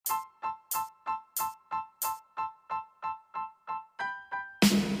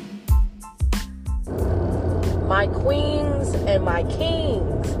my queens and my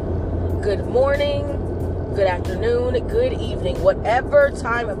kings. Good morning, good afternoon, good evening, whatever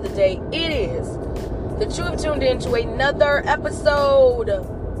time of the day it is that you have tuned in to another episode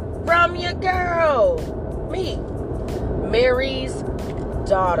from your girl, me, Mary's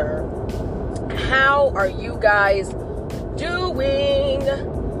daughter. How are you guys doing?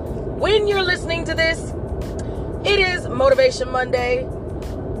 When you're listening to this, it is Motivation Monday.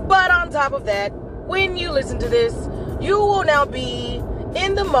 But on top of that, when you listen to this, you will now be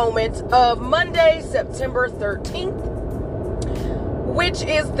in the moment of Monday, September 13th, which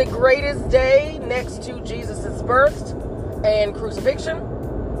is the greatest day next to Jesus' birth and crucifixion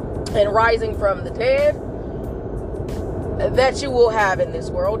and rising from the dead that you will have in this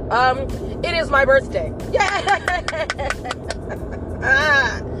world. It is my birthday. Yeah.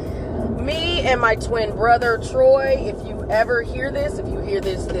 Me and my twin brother, Troy, if you ever hear this, if you hear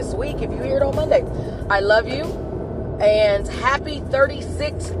this week, if you hear it on Monday, I love you. And happy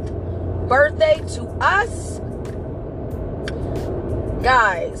 36th birthday to us.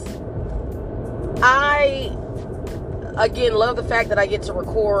 Guys, I, again, love the fact that I get to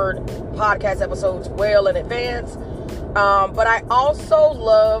record podcast episodes well in advance. But I also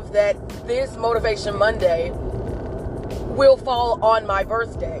love that this Motivation Monday will fall on my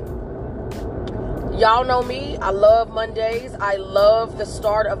birthday. Y'all know me. I love Mondays. I love the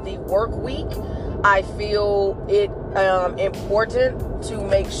start of the work week. I feel it important to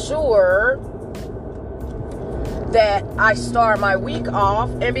make sure that I start my week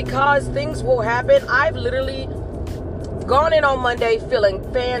off. And because things will happen, I've literally gone in on Monday feeling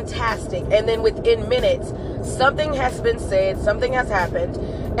fantastic. And then within minutes, something has been said, something has happened,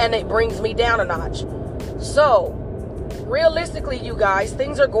 and it brings me down a notch. So, realistically, you guys,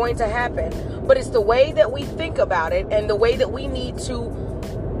 things are going to happen. But it's the way that we think about it and the way that we need to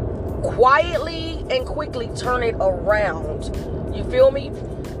quietly and quickly turn it around. You feel me?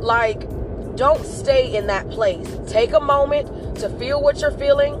 Like, don't stay in that place. Take a moment to feel what you're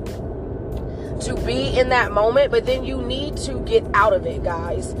feeling, to be in that moment, but then you need to get out of it,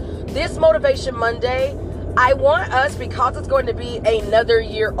 guys. This Motivation Monday, I want us, because it's going to be another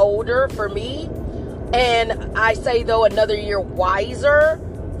year older for me, and I say, though, another year wiser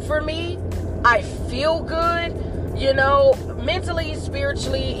for me. I feel good, you know, mentally,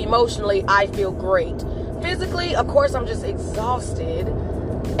 spiritually, emotionally, I feel great. Physically, of course, I'm just exhausted,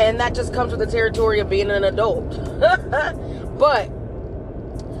 and that just comes with the territory of being an adult. But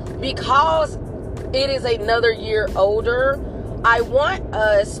because it is another year older, I want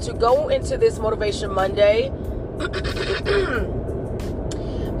us to go into this Motivation Monday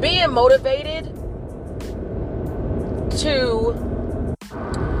being motivated to...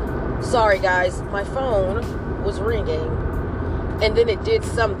 Sorry, guys. My phone was ringing, and then it did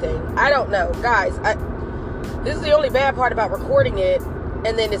something. I don't know. Guys, this is the only bad part about recording it,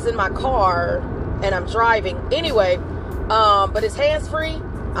 and then it's in my car, and I'm driving. Anyway, but it's hands-free.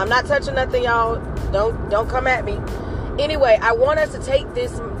 I'm not touching nothing, y'all. Don't come at me. Anyway, I want us to take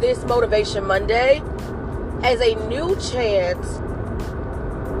this Motivation Monday as a new chance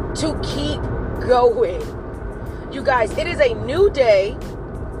to keep going. You guys, it is a new day.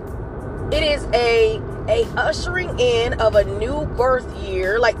 It is a ushering in of a new birth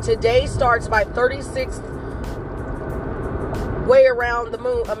year. Like, today starts my 36th way around the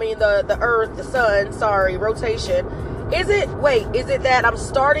moon. I mean, the earth, the sun, rotation. Is it that I'm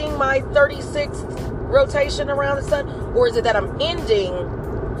starting my 36th rotation around the sun? Or is it that I'm ending?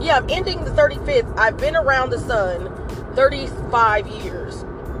 Yeah, I'm ending the 35th. I've been around the sun 35 years.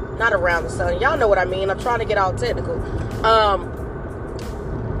 Not around the sun. Y'all know what I mean. I'm trying to get all technical.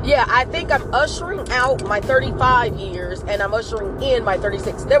 Yeah, I think I'm ushering out my 35 years, and I'm ushering in my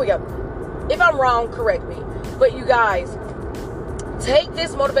 36. There we go. If I'm wrong, correct me. But you guys, take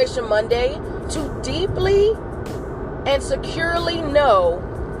this Motivation Monday to deeply and securely know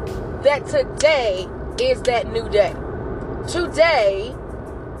that today is that new day. Today,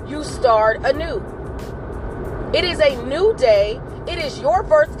 you start anew. It is a new day. It is your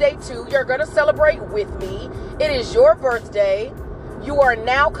birthday, too. You're going to celebrate with me. It is your birthday. You are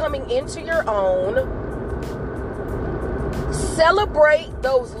now coming into your own. Celebrate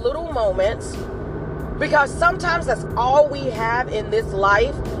those little moments, because sometimes that's all we have in this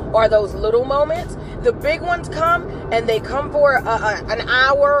life are those little moments. The big ones come, and they come for an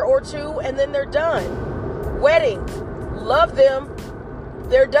hour or two, and then they're done. Weddings, love them.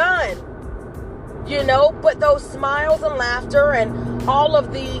 They're done. You know, but those smiles and laughter and all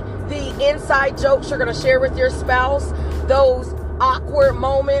of the inside jokes you're going to share with your spouse, those awkward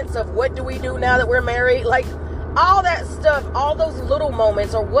moments of what do we do now that we're married, like, All that stuff, all those little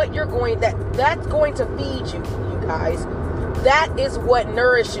moments are what that's going to feed you, you guys. That is what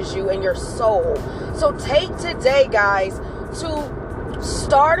nourishes you and your soul. So take today, guys, to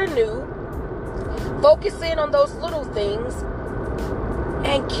start anew. Focus in on those little things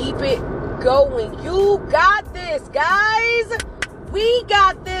and keep it going. You got this, guys. We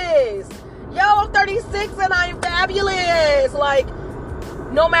got this. Yo, I'm 36 and I'm fabulous. Like,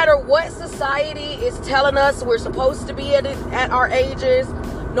 no matter what society is telling us we're supposed to be at our ages,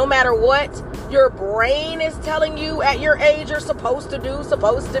 no matter what your brain is telling you at your age you're supposed to do,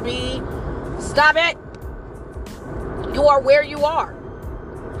 supposed to be, stop it. You are where you are.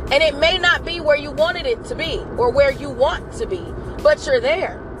 And it may not be where you wanted it to be or where you want to be, but you're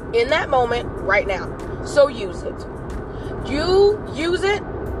there in that moment right now. So use it. You use it.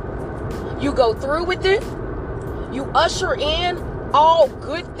 You go through with it. You usher in all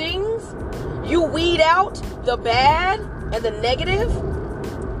good things. You weed out the bad and the negative.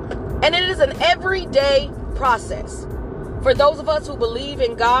 And it is an everyday process. For those of us who believe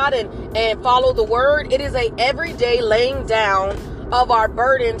in God and follow the word, it is a everyday laying down of our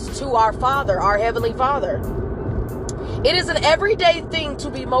burdens to our Father, our Heavenly Father. It is an everyday thing to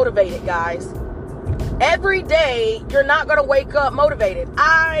be motivated, guys. Every day, you're not going to wake up motivated.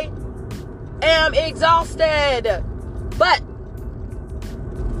 I am exhausted, but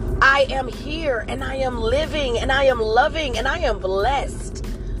I am here and I am living and I am loving and I am blessed,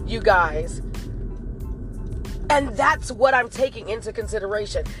 you guys. And that's what I'm taking into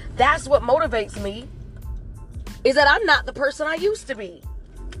consideration. That's what motivates me, is that I'm not the person I used to be.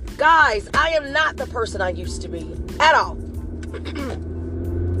 Guys, I am not the person I used to be at all.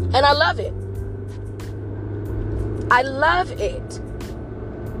 And I love it. I love it.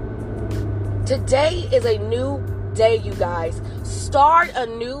 Today is a new day, you guys. Start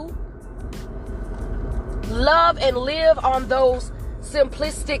anew. Love and live on those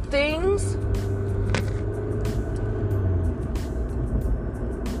simplistic things.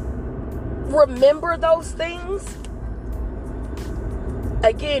 Remember those things.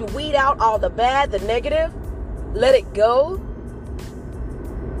 Again, weed out all the bad, the negative. Let it go.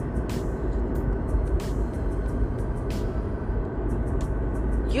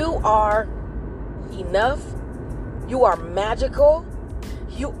 You are enough. You are magical.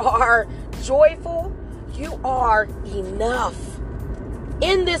 You are joyful. You are enough.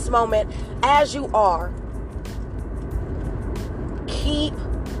 In this moment, as you are, keep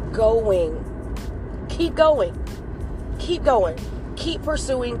going. Keep going. Keep going. Keep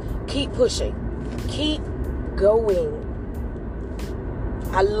pursuing. Keep pushing. Keep going.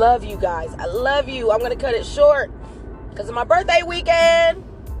 I love you guys. I love you. I'm going to cut it short because of my birthday weekend.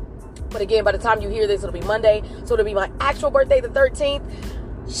 But again, by the time you hear this, it'll be Monday. So it'll be my actual birthday, the 13th.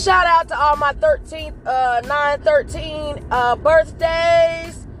 Shout out to all my 9/13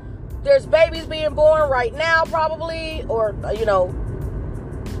 birthdays. There's babies being born right now, probably, or,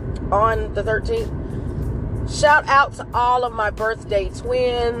 on the 13th. Shout out to all of my birthday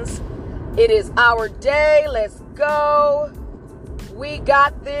twins. It is our day. Let's go. We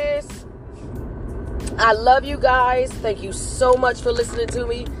got this. I love you guys. Thank you so much for listening to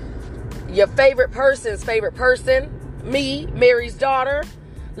me. Your favorite person's favorite person, me, Mary's daughter.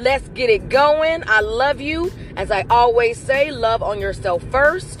 Let's get it going. I love you. As I always say, love on yourself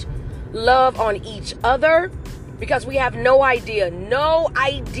first. Love on each other. Because we have no idea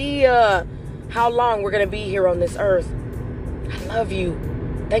how long we're going to be here on this earth. I love you.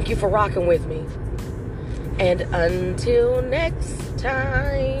 Thank you for rocking with me. And until next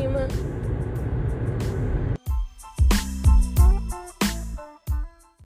time.